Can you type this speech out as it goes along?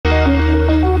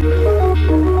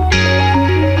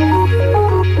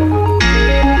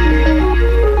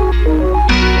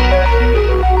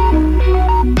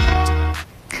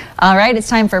All right, it's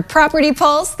time for Property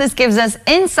Pulse. This gives us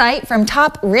insight from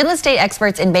top real estate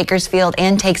experts in Bakersfield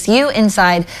and takes you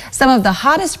inside some of the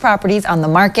hottest properties on the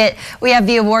market. We have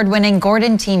the award-winning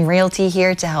Gordon Team Realty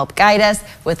here to help guide us.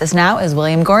 With us now is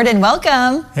William Gordon.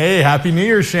 Welcome. Hey, Happy New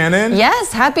Year, Shannon.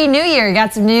 Yes, Happy New Year. You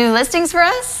got some new listings for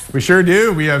us? We sure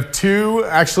do. We have two.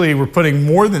 Actually, we're putting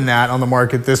more than that on the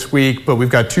market this week, but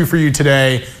we've got two for you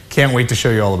today. Can't wait to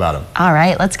show you all about them. All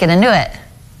right, let's get into it.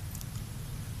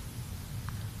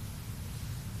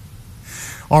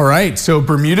 All right, so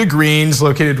Bermuda Greens,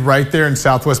 located right there in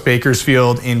Southwest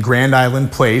Bakersfield in Grand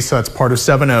Island Place. So that's part of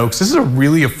Seven Oaks. This is a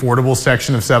really affordable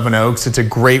section of Seven Oaks. It's a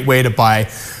great way to buy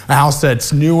a house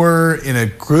that's newer, in a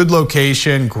good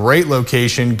location, great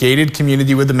location, gated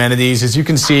community with amenities. As you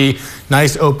can see,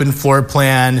 nice open floor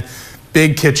plan,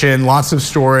 big kitchen, lots of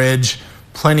storage,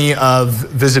 plenty of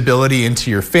visibility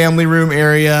into your family room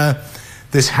area.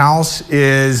 This house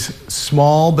is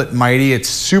small but mighty. It's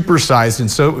supersized in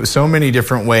so many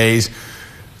different ways.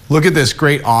 Look at this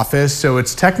great office. So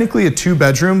it's technically a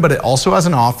 2-bedroom, but it also has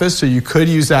an office, so you could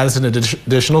use that as an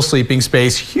additional sleeping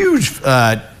space. Huge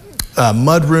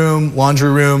mud room,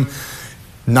 laundry room,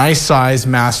 nice size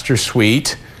master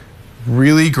suite.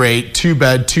 Really great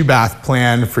 2-bed, 2-bath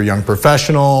plan for young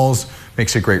professionals.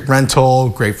 Makes a great rental,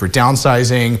 great for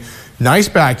downsizing. Nice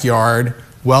backyard.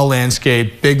 Well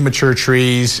landscaped, big mature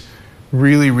trees,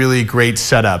 really great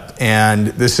setup. And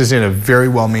this is in a very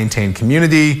well maintained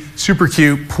community, super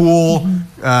cute, pool,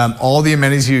 all the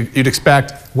amenities you'd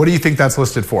expect. What do you think that's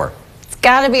listed for? It's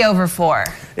got to be over 4.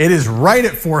 It is right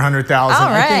at $400,000. Right.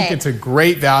 I think it's a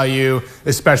great value,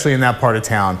 especially in that part of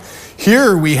town.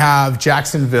 Here we have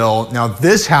Jacksonville. Now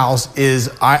this house is,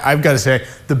 I've got to say,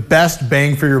 the best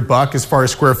bang for your buck as far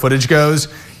as square footage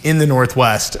goes in the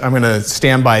Northwest. I'm going to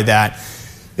stand by that.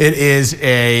 It is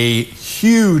a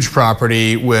huge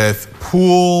property with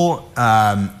pool,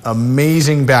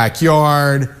 amazing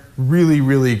backyard,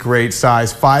 really great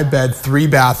size, 5-bed,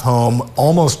 3-bath home,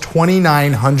 almost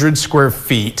 2,900 square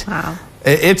feet. Wow.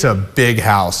 It's a big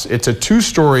house. It's a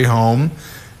 2-story home,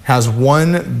 has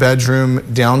 1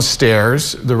 bedroom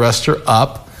downstairs, the rest are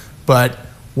up, but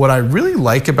what I really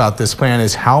like about this plan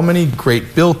is how many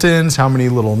great built-ins, how many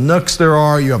little nooks there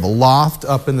are. You have a loft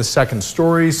up in the 2nd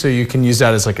story, so you can use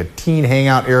that as like a teen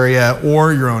hangout area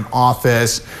or your own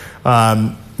office.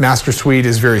 Master suite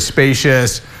is very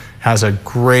spacious, has a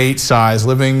great size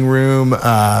living room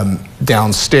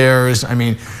downstairs. I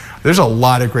mean, there's a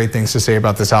lot of great things to say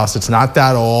about this house. It's not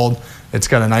that old. It's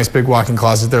got a nice big walk-in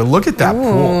closet there. Look at that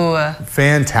pool.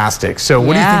 Fantastic. So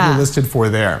what do you think you're listed for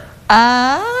there?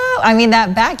 I mean,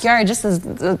 that backyard, just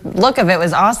the look of it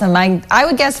was awesome. I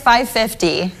would guess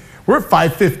 $550. We're at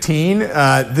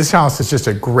 $515. This house is just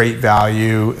a great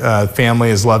value. Family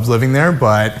has loved living there,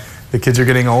 but the kids are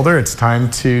getting older. It's time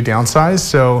to downsize.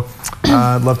 So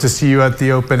I'd love to see you at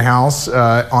the open house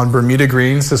on Bermuda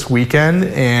Greens this weekend,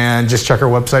 and just check our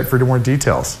website for more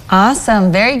details.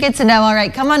 Awesome. Very good to know. All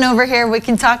right, come on over here. We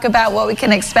can talk about what we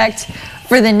can expect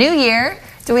for the new year.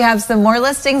 Do we have some more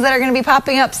listings that are going to be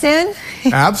popping up soon?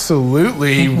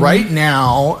 Absolutely. Right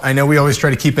now, I know we always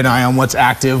try to keep an eye on what's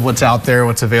active, what's out there,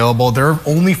 what's available. There are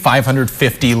only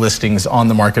 550 listings on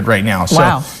the market right now. So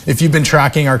wow. If you've been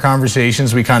tracking our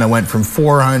conversations, we kind of went from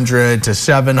 400 to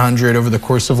 700 over the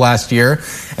course of last year,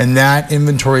 and that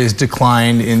inventory has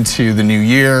declined into the new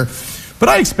year. But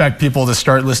I expect people to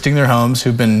start listing their homes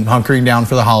who've been hunkering down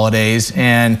for the holidays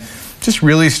and just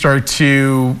really start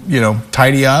to,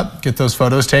 tidy up, get those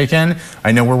photos taken.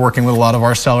 I know we're working with a lot of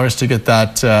our sellers to get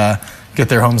that, get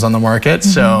their homes on the market.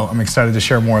 So I'm excited to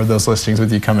share more of those listings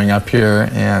with you coming up here,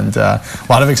 and a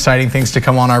lot of exciting things to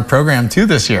come on our program too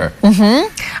this year.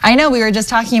 I know, we were just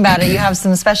talking about it. You have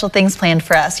some special things planned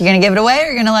for us. You're going to give it away, or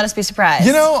you're going to let us be surprised?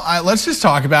 Let's just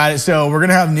talk about it. So we're going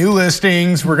to have new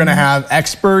listings. We're going to have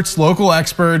experts, local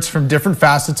experts from different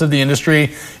facets of the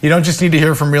industry. You don't just need to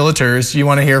hear from realtors. You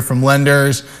want to hear from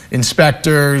lenders,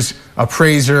 inspectors,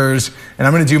 appraisers, and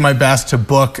I'm going to do my best to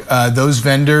book those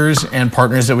vendors and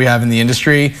partners that we have in the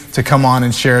industry to come on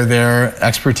and share their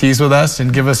expertise with us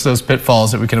and give us those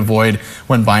pitfalls that we can avoid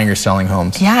when buying or selling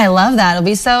homes. Yeah, I love that. It'll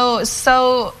be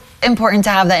so important to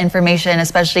have that information,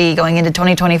 especially going into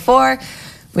 2024.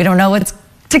 We don't know what's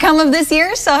to come of this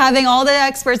year, so having all the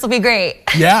experts will be great.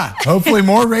 Yeah, hopefully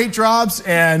more rate drops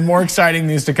and more exciting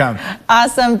news to come.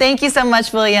 Awesome. Thank you so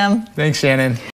much, William. Thanks, Shannon.